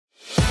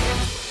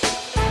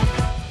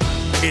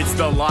It's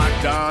the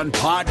Locked On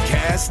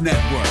Podcast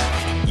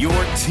Network, your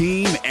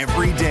team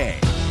every day.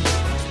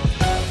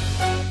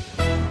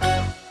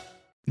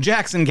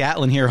 Jackson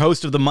Gatlin here,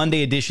 host of the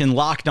Monday edition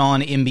Locked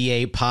On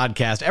NBA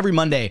podcast. Every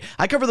Monday,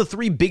 I cover the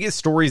three biggest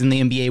stories in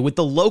the NBA with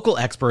the local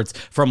experts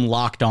from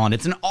Locked On.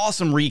 It's an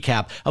awesome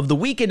recap of the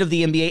weekend of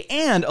the NBA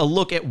and a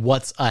look at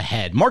what's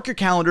ahead. Mark your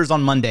calendars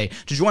on Monday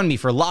to join me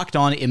for Locked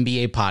On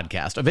NBA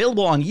podcast,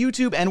 available on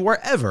YouTube and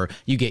wherever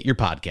you get your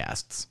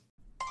podcasts.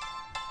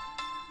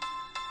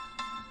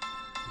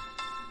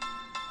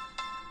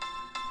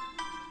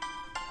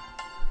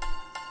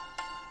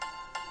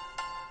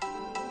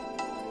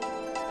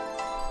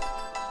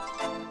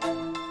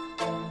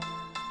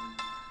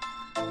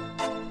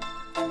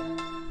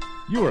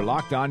 You are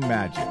Locked On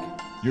Magic,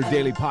 your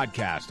daily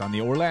podcast on the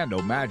Orlando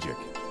Magic.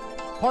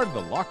 Part of the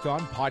Locked On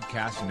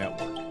Podcast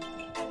Network,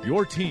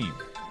 your team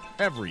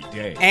every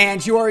day.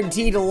 And you are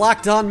indeed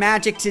Locked On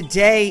Magic.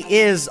 Today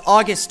is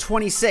August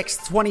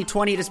 26th,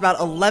 2020. It is about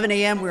 11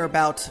 a.m. We're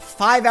about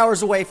 5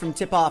 hours away from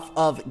tip-off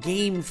of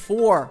Game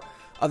 4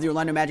 of the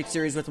Orlando Magic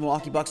series with the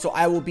Milwaukee Bucks. So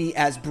I will be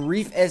as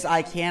brief as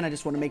I can. I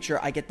just want to make sure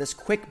I get this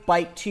quick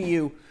bite to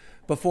you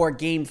before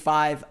Game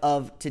 5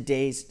 of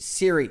today's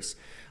series.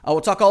 We'll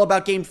talk all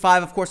about Game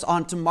 5, of course,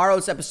 on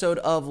tomorrow's episode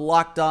of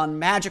Locked On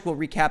Magic. We'll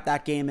recap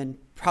that game and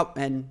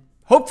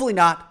hopefully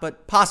not,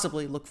 but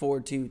possibly look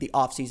forward to the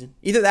offseason.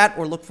 Either that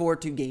or look forward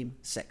to Game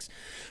 6.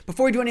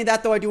 Before we do any of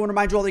that, though, I do want to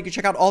remind you all that you can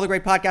check out all the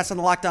great podcasts on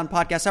the Locked On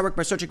Podcast Network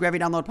by searching for every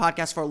download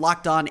podcast for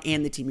Locked On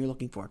and the team you're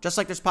looking for. Just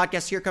like this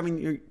podcast here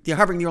covering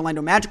the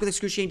Orlando Magic with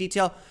excruciating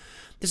detail,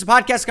 there's a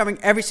podcast covering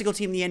every single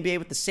team in the NBA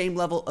with the same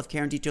level of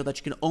care and detail that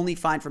you can only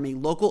find from a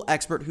local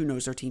expert who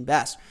knows their team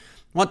best.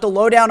 Want the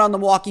lowdown on the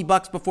Milwaukee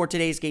Bucks before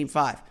today's Game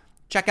 5?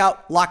 Check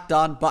out Locked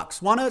On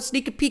Bucks. Want to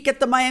sneak a peek at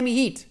the Miami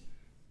Heat?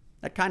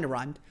 That kind of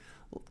rhymed.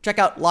 Check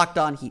out Locked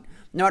On Heat.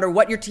 No matter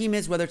what your team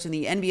is, whether it's in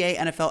the NBA,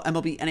 NFL,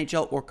 MLB,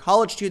 NHL, or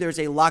college too, there's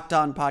a Locked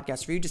On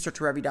podcast for you. Just search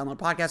for every download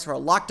podcast for a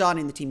Locked On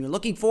and the team you're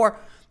looking for.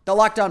 The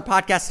Locked On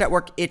Podcast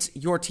Network, it's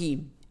your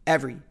team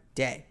every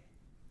day.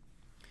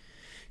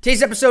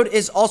 Today's episode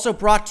is also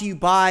brought to you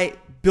by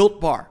Built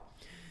Bar.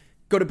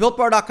 Go to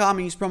BuiltBar.com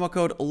and use promo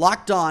code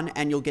LOCKEDON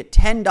and you'll get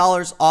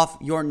 $10 off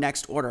your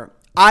next order.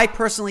 I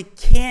personally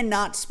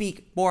cannot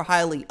speak more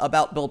highly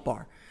about Built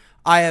Bar.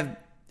 I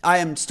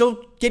am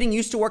still getting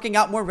used to working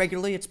out more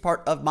regularly. It's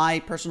part of my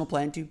personal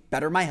plan to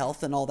better my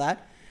health and all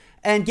that.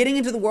 And getting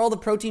into the world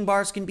of protein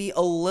bars can be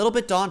a little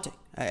bit daunting.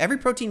 Every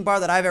protein bar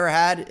that I've ever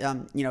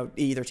had,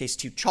 either tastes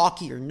too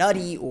chalky or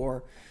nutty,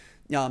 or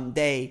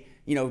they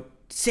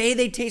say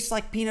they taste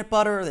like peanut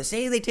butter, or they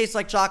say they taste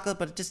like chocolate,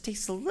 but it just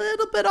tastes a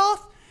little bit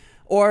off.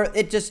 Or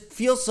it just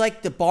feels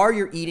like the bar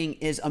you're eating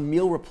is a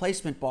meal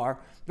replacement bar,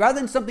 rather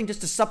than something just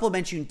to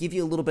supplement you and give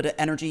you a little bit of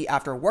energy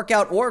after a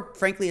workout, or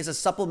frankly as a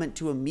supplement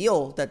to a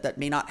meal that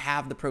may not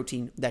have the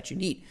protein that you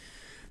need.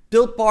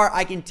 Built Bar,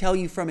 I can tell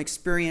you from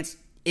experience,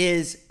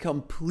 is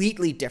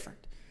completely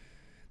different.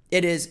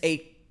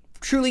 It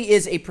truly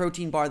is a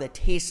protein bar that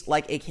tastes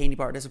like a candy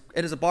bar.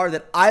 It is a bar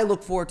that I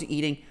look forward to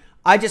eating.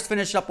 I just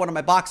finished up one of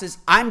my boxes.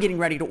 I'm getting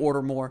ready to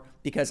order more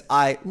because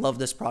I love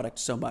this product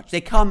so much. They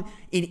come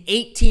in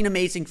 18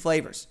 amazing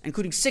flavors,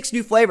 including 6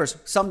 new flavors,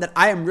 some that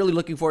I am really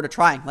looking forward to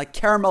trying, like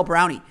caramel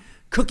brownie,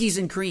 cookies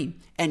and cream,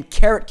 and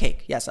carrot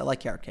cake. Yes, I like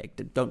carrot cake.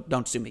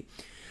 Don't sue me.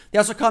 They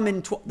also come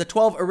in the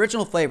 12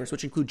 original flavors,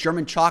 which include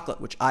German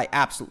chocolate, which I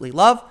absolutely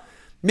love,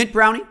 mint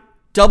brownie,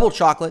 double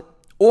chocolate,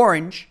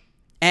 orange,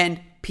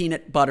 and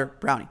peanut butter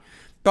brownie.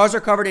 Bars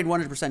are covered in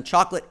 100%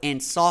 chocolate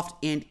and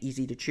soft and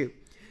easy to chew.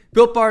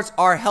 Built Bars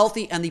are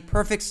healthy and the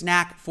perfect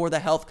snack for the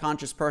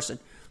health-conscious person.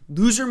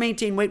 Lose or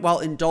maintain weight while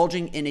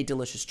indulging in a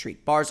delicious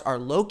treat. Bars are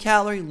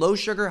low-calorie,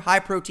 low-sugar,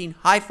 high-protein,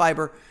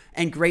 high-fiber,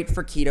 and great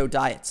for keto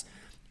diets.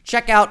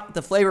 Check out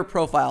the flavor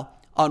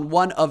profile on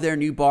one of their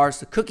new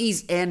bars, the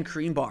Cookies and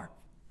Cream Bar.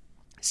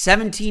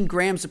 17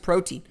 grams of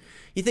protein.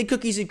 You think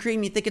cookies and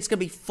cream, you think it's going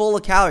to be full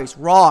of calories.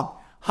 Wrong.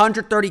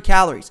 130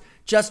 calories.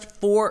 Just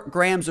 4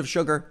 grams of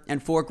sugar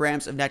and 4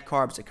 grams of net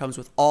carbs. It comes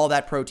with all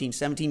that protein,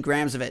 17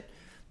 grams of it,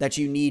 that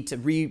you need to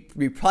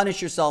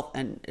replenish yourself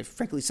and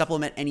frankly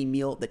supplement any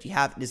meal that you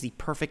have. It is the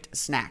perfect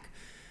snack.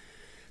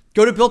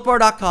 Go to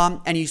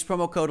BuiltBar.com and use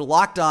promo code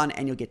LOCKEDON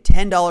and you'll get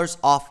 $10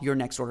 off your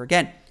next order.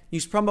 Again,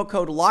 use promo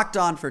code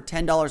LOCKEDON for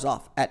 $10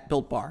 off at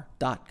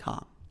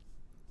BuiltBar.com.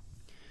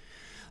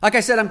 Like I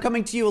said, I'm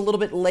coming to you a little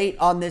bit late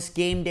on this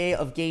game day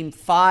of Game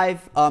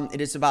 5.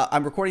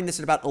 I'm recording this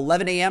at about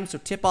 11 a.m., so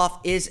tip-off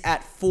is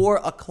at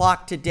 4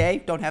 o'clock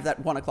today. Don't have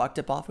that 1 o'clock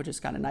tip-off, which is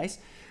kind of nice.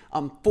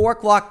 4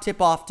 o'clock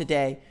tip-off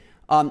today,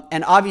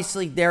 and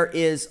obviously there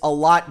is a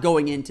lot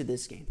going into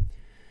this game.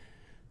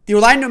 The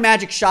Orlando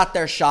Magic shot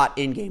their shot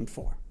in Game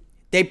 4.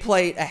 They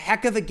played a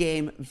heck of a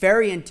game,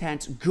 very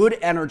intense, good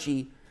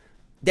energy.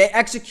 They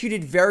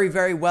executed very,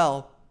 very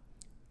well,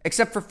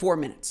 except for 4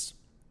 minutes.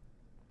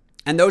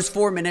 And those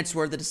 4 minutes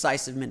were the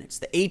decisive minutes.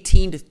 The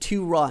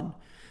 18-2 run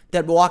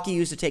that Milwaukee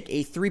used to take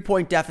a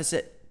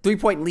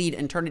 3-point lead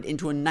and turn it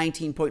into a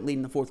 19-point lead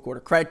in the fourth quarter.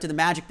 Credit to the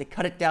Magic. They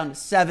cut it down to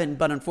 7,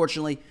 but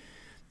unfortunately,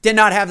 did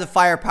not have the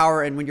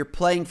firepower. And when you're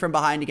playing from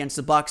behind against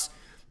the Bucks,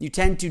 you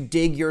tend to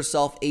dig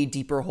yourself a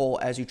deeper hole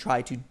as you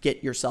try to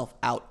get yourself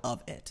out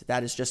of it.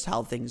 That is just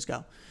how things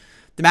go.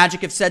 The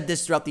Magic have said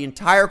this throughout the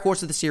entire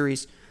course of the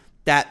series,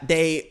 that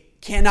they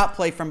cannot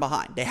play from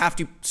behind. They have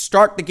to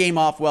start the game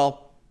off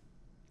well.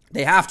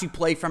 They have to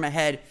play from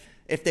ahead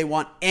if they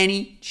want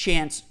any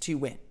chance to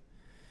win.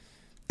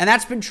 And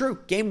that's been true.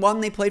 Game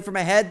 1, they played from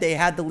ahead. They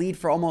had the lead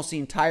for almost the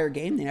entire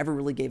game. They never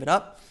really gave it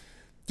up.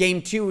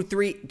 Games 2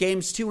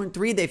 and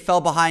 3, they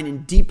fell behind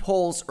in deep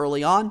holes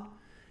early on.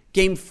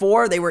 Game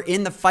 4, they were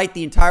in the fight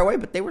the entire way,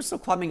 but they were still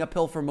climbing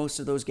uphill for most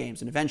of those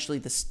games. And eventually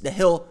the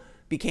hill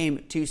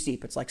became too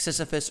steep. It's like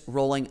Sisyphus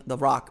rolling the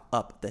rock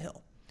up the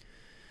hill.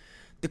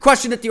 The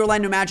question that the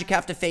Orlando Magic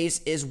have to face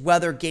is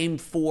whether Game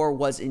 4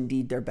 was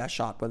indeed their best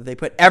shot, whether they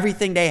put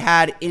everything they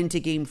had into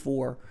Game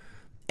 4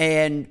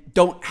 and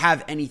don't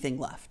have anything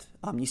left.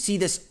 You see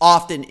this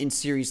often in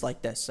series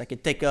like this. I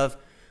could think of,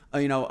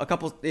 a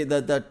couple,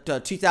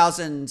 the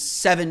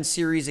 2007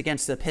 series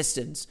against the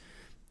Pistons.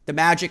 The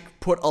Magic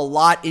put a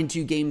lot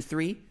into Game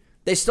 3.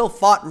 They still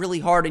fought really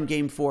hard in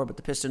Game 4, but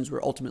the Pistons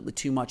were ultimately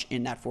too much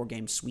in that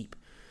 4-game sweep.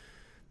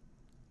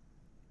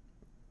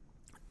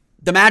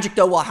 The Magic,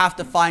 though, will have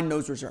to find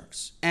those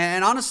reserves.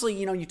 And honestly,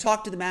 you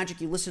talk to the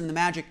Magic, you listen to the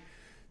Magic,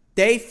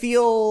 they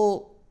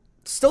feel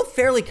still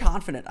fairly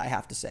confident, I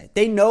have to say.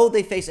 They know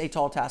they face a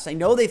tall task. They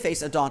know they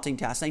face a daunting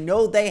task. They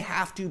know they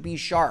have to be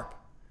sharp.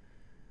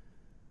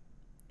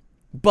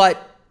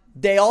 But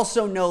they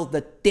also know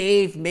that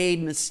they've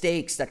made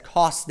mistakes that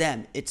cost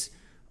them. It's,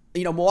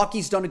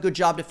 Milwaukee's done a good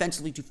job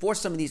defensively to force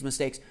some of these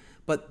mistakes,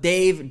 but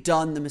they've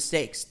done the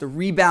mistakes. The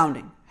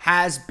rebounding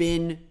has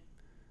been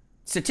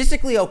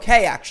statistically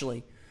okay,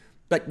 actually,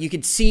 but you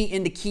can see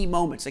in the key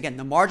moments. Again,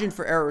 the margin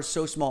for error is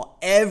so small.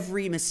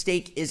 Every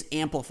mistake is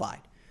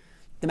amplified.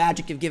 The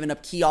Magic have given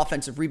up key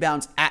offensive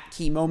rebounds at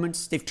key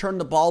moments. They've turned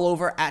the ball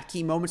over at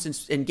key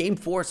moments, in Game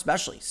 4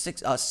 especially.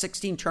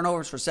 16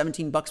 turnovers for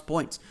 17 Bucks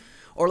points.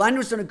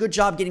 Orlando's done a good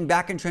job getting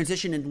back in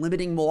transition and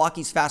limiting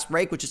Milwaukee's fast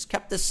break, which has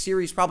kept this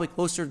series probably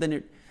closer than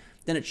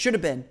it should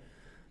have been.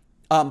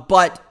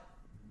 But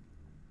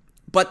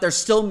they're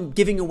still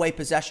giving away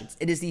possessions.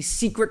 It is these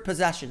secret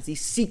possessions, these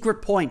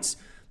secret points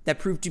that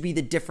prove to be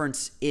the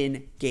difference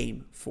in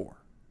Game 4.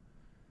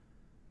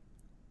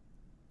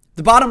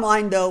 The bottom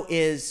line, though,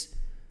 is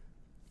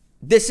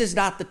this is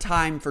not the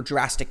time for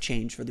drastic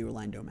change for the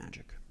Orlando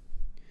Magic.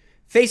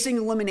 Facing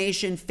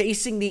elimination,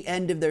 facing the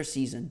end of their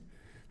season,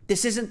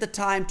 this isn't the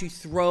time to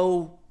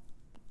throw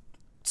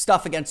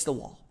stuff against the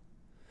wall.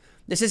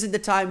 This isn't the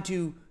time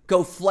to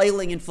go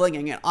flailing and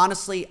flinging. And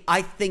honestly,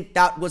 I think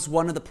that was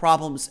one of the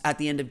problems at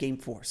the end of Game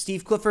 4.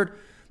 Steve Clifford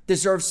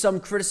deserves some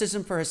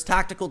criticism for his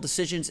tactical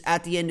decisions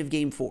at the end of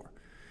Game 4.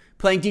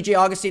 Playing DJ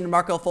Augustine and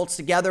Markelle Fultz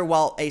together,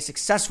 while a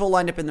successful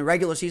lineup in the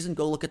regular season,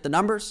 go look at the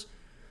numbers,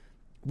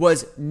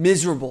 was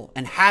miserable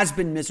and has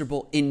been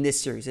miserable in this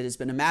series. It has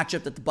been a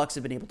matchup that the Bucks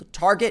have been able to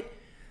target,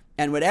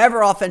 and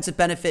whatever offensive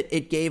benefit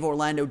it gave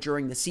Orlando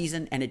during the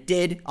season, and it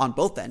did on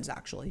both ends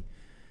actually,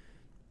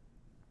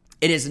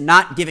 it is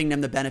not giving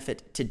them the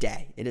benefit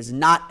today. It is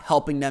not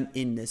helping them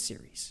in this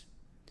series.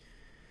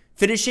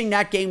 Finishing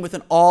that game with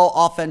an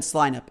all-offense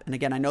lineup, and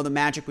again, I know the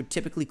Magic would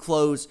typically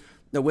close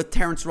with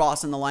Terrence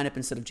Ross in the lineup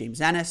instead of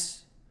James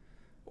Ennis,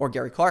 or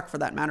Gary Clark for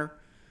that matter.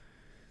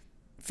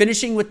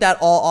 Finishing with that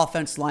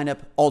all-offense lineup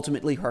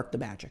ultimately hurt the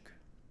Magic.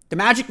 The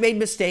Magic made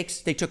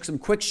mistakes. They took some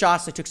quick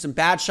shots. They took some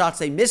bad shots.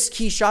 They missed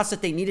key shots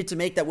that they needed to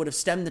make that would have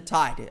stemmed the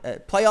tide.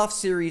 Playoff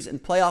series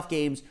and playoff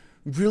games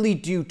really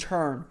do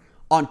turn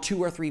on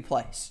 2 or 3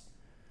 plays.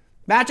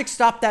 Magic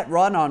stopped that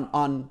run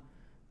on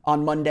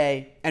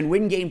Monday and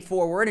win Game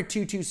 4. We're in a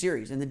 2-2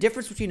 series. And the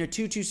difference between a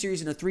 2-2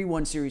 series and a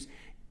 3-1 series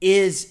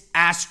is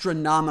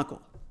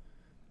astronomical.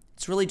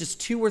 It's really just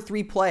 2 or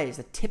 3 plays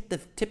that tip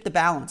the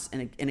balance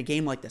in a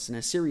game like this, in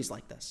a series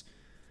like this.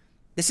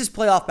 This is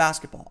playoff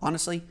basketball,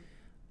 honestly.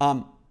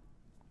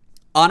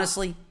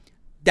 Honestly,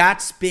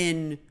 that's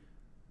been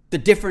the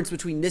difference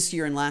between this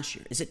year and last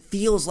year, is it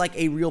feels like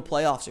a real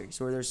playoff series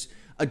where there's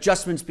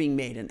adjustments being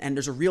made and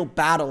there's a real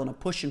battle and a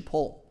push and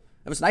pull.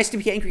 It was nice to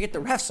be angry at the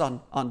refs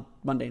on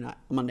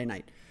Monday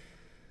night.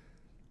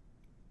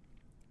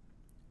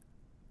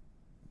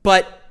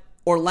 But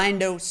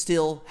Orlando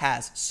still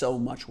has so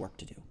much work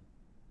to do.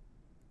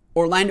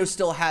 Orlando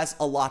still has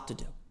a lot to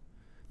do.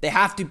 They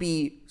have to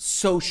be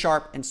so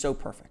sharp and so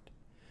perfect.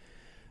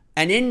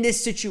 And in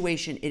this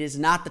situation, it is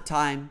not the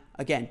time,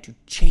 again, to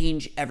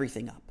change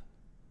everything up.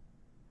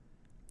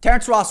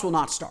 Terrence Ross will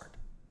not start.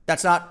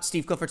 That's not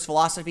Steve Clifford's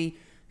philosophy.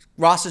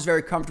 Ross is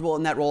very comfortable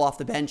in that role off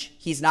the bench.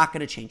 He's not going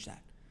to change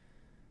that.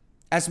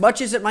 As much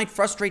as it might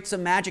frustrate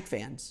some Magic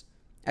fans,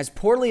 as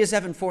poorly as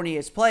Evan Fournier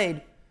has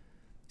played,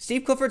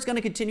 Steve Clifford's going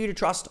to continue to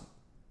trust him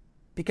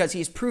because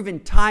he's proven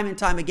time and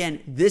time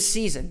again this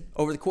season,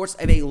 over the course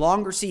of a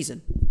longer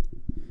season,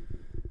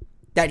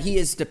 that he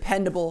is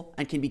dependable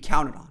and can be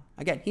counted on.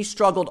 Again, he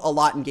struggled a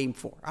lot in Game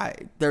 4.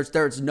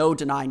 There's no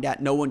denying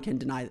that. No one can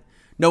deny that.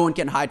 No one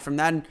can hide from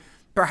that. And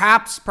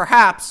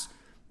perhaps,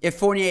 if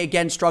Fournier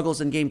again struggles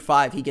in Game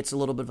 5, he gets a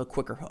little bit of a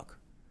quicker hook.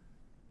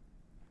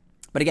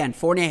 But again,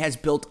 Fournier has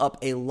built up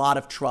a lot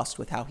of trust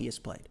with how he has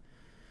played.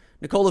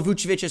 Nikola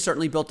Vucevic has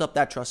certainly built up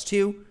that trust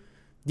too.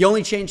 The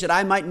only change that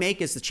I might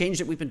make is the change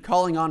that we've been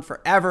calling on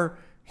forever.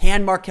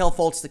 Hand Markelle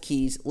Fultz the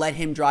keys. Let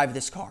him drive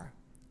this car.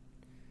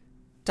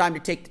 Time to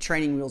take the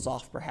training wheels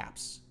off,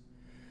 perhaps.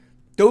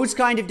 Those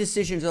kind of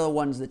decisions are the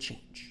ones that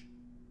change.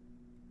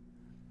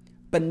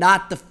 But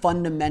not the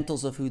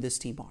fundamentals of who this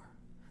team are.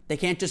 They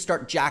can't just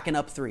start jacking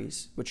up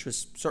threes, which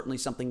was certainly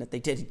something that they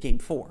did in Game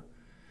 4.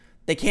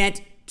 They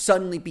can't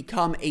suddenly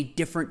become a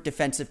different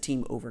defensive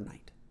team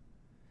overnight.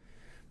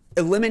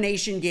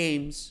 Elimination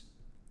games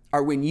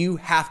are when you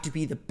have to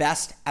be the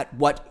best at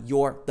what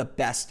you're the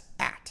best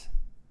at.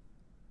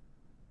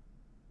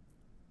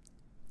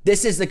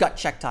 This is the gut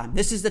check time.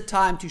 This is the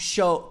time to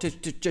show, to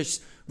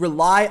just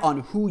rely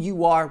on who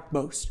you are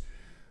most.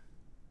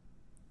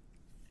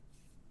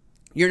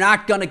 You're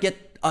not going to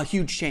get a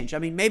huge change. I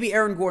mean, maybe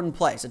Aaron Gordon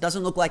plays. It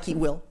doesn't look like he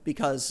will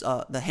because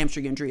the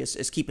hamstring injury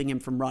is keeping him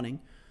from running.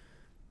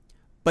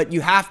 But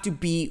you have to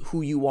be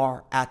who you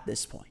are at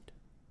this point.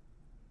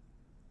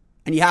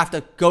 And you have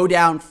to go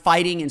down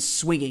fighting and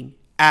swinging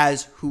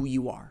as who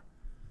you are.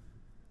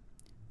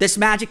 This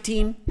Magic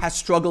team has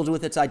struggled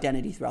with its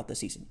identity throughout the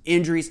season.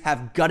 Injuries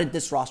have gutted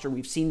this roster.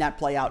 We've seen that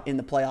play out in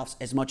the playoffs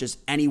as much as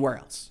anywhere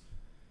else.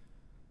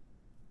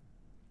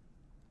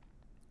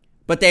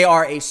 But they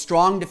are a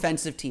strong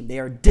defensive team. They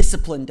are a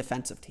disciplined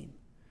defensive team.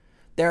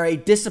 They're a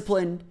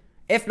disciplined,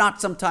 if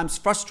not sometimes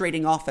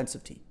frustrating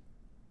offensive team.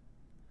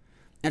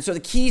 And so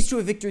the keys to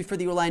a victory for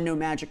the Orlando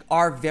Magic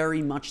are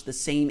very much the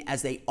same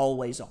as they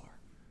always are.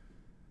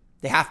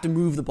 They have to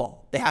move the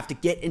ball. They have to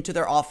get into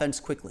their offense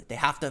quickly. They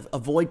have to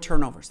avoid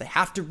turnovers. They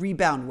have to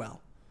rebound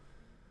well.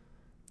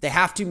 They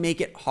have to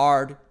make it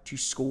hard to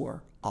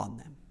score on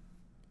them.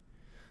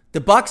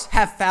 The Bucks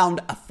have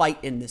found a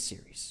fight in this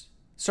series.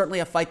 Certainly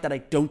a fight that I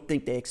don't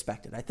think they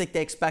expected. I think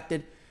they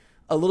expected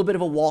a little bit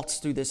of a waltz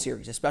through this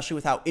series, especially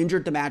with how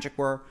injured the Magic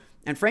were.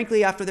 And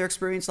frankly, after their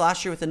experience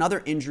last year with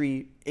another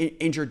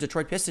injured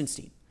Detroit Pistons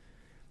team.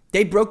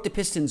 They broke the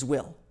Pistons'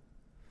 will.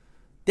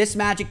 This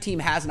Magic team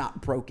has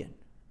not broken.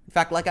 In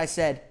fact, like I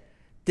said,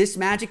 this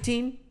Magic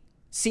team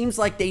seems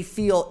like they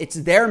feel it's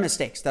their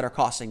mistakes that are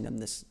costing them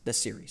this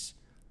series,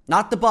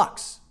 not the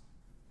Bucks.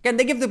 Again,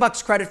 they give the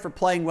Bucks credit for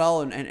playing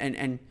well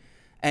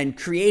and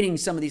creating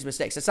some of these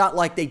mistakes. It's not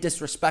like they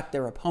disrespect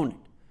their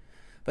opponent,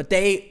 but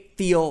they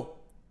feel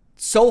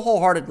so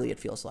wholeheartedly, it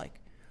feels like,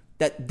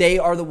 that they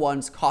are the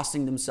ones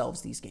costing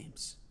themselves these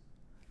games.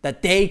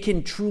 That they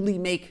can truly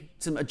make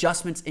some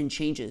adjustments and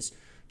changes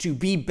to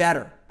be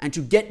better and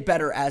to get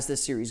better as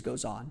this series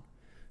goes on,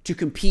 to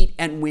compete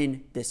and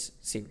win this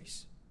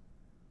series.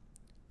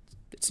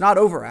 It's not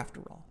over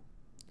after all.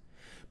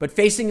 But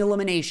facing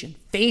elimination,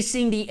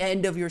 facing the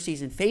end of your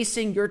season,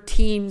 facing your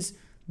team's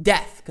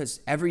death, because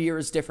every year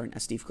is different,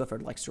 as Steve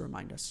Clifford likes to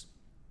remind us,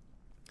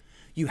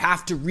 you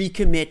have to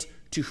recommit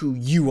to who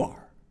you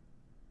are.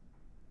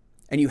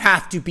 And you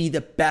have to be the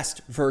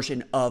best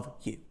version of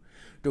you.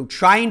 Don't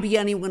try and be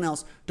anyone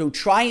else. Don't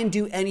try and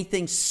do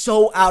anything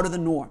so out of the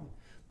norm.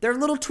 There are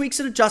little tweaks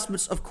and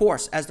adjustments, of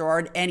course, as there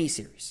are in any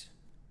series.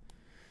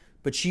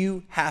 But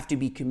you have to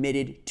be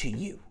committed to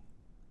you.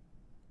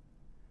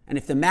 And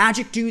if the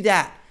Magic do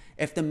that,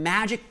 if the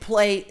Magic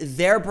play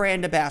their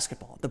brand of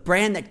basketball, the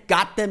brand that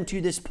got them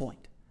to this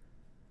point,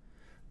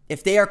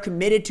 if they are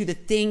committed to the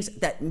things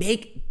that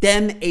make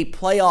them a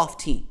playoff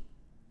team,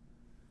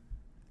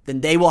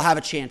 then they will have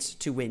a chance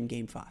to win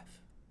Game 5.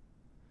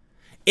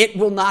 It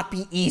will not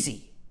be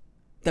easy.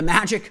 The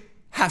Magic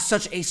have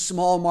such a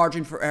small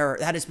margin for error.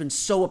 That has been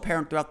so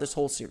apparent throughout this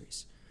whole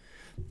series.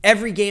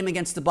 Every game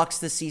against the Bucks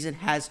this season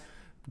has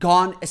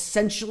gone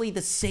essentially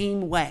the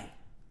same way.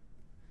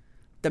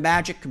 The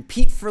Magic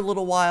compete for a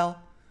little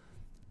while.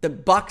 The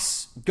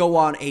Bucks go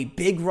on a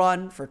big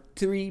run for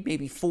 3,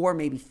 maybe 4,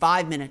 maybe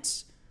 5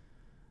 minutes.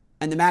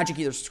 And the Magic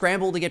either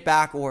scramble to get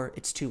back or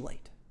it's too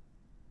late.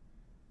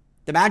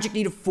 The Magic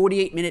need a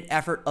 48-minute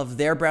effort of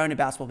their brand of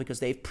basketball because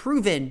they've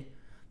proven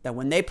that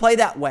when they play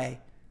that way,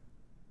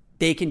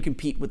 they can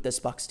compete with this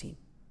Bucks team.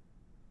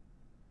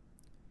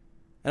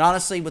 And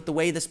honestly, with the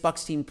way this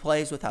Bucks team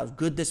plays, with how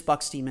good this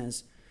Bucks team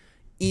is,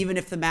 even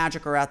if the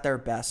Magic are at their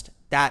best,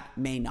 that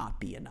may not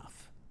be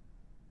enough.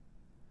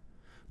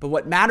 But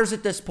what matters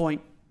at this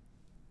point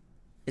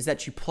is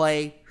that you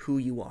play who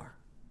you are.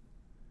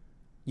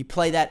 You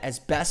play that as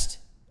best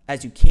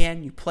as you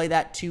can. You play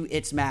that to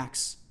its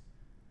max.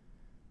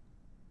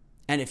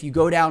 And if you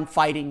go down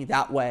fighting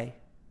that way,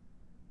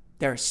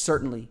 there is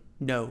certainly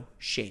no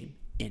shame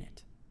in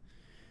it.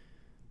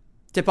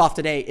 Tip-off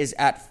today is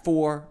at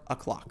 4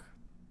 o'clock.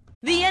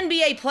 The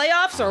NBA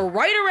playoffs are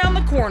right around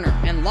the corner,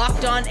 and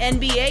Locked On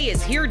NBA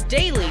is here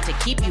daily to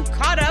keep you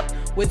caught up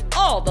with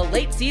all the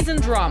late season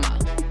drama.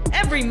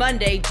 Every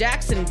Monday,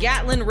 Jackson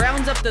Gatlin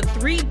rounds up the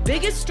 3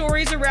 biggest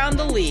stories around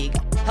the league,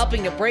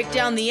 helping to break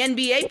down the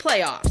NBA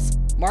playoffs.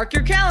 Mark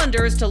your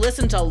calendars to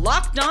listen to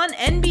Locked On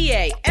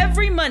NBA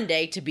every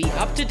Monday to be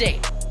up to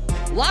date.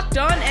 Locked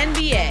On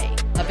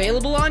NBA,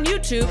 available on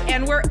YouTube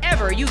and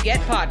wherever you get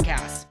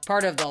podcasts.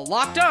 part of the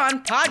Locked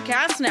On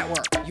Podcast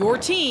Network, your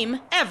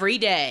team every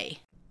day.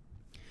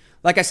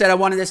 Like I said, I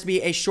wanted this to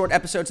be a short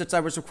episode since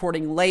I was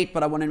recording late,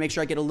 but I wanted to make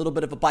sure I get a little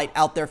bit of a bite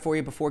out there for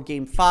you before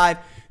Game 5.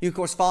 You, of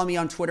course, follow me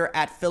on Twitter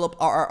at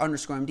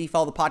PhilipRR_MD.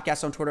 Follow the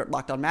podcast on Twitter at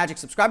Locked On Magic.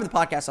 Subscribe to the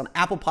podcast on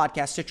Apple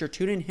Podcasts, Stitcher,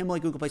 TuneIn, Himalaya,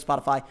 Google Play,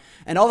 Spotify,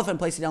 and all the fun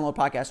places to download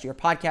podcasts to your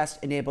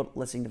podcast-enabled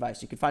listening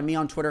device. You can find me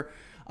on Twitter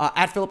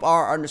at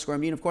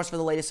PhilipRR_MD. And, of course, for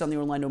the latest on the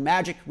Orlando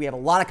Magic, we have a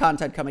lot of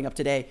content coming up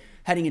today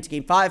heading into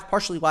Game 5,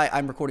 partially why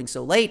I'm recording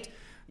so late.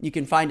 You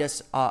can find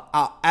us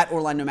at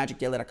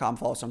OrlandoMagicDaily.com.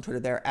 Follow us on Twitter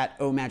there at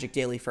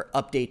OMagicDaily for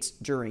updates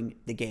during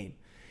the game.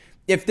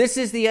 If this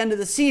is the end of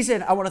the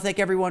season, I want to thank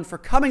everyone for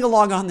coming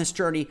along on this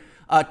journey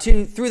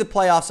through the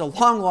playoffs. A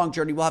long, long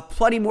journey. We'll have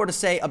plenty more to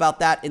say about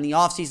that in the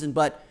offseason,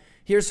 but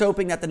here's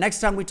hoping that the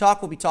next time we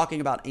talk, we'll be talking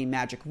about a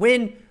Magic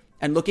win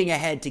and looking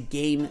ahead to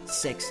Game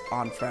 6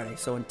 on Friday.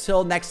 So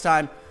until next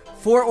time,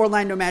 for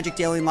Orlando Magic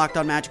Daily and Locked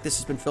On Magic, this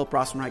has been Philip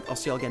Rossman-Reich. I'll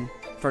see you all again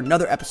for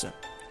another episode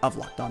of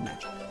Locked On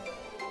Magic.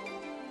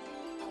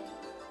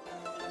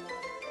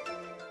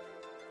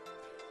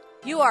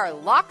 You are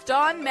Locked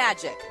On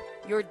Magic,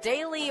 your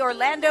daily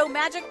Orlando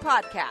Magic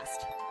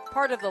podcast,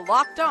 part of the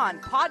Locked On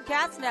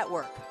Podcast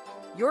Network,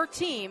 your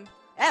team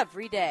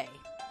every day.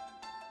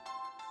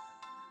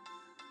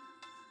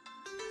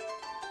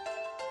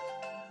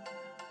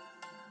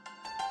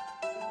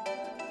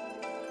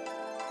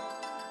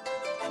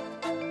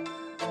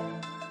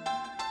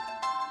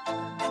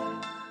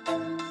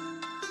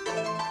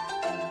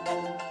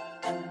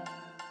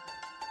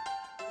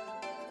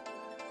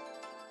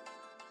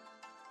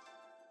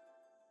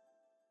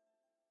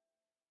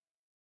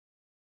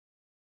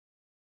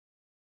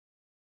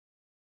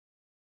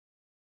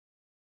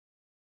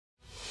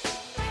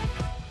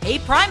 Hey,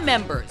 Prime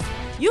members,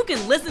 you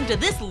can listen to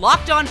this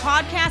Locked On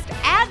podcast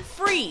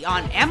ad-free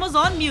on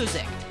Amazon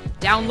Music.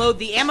 Download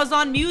the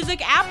Amazon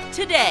Music app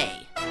today.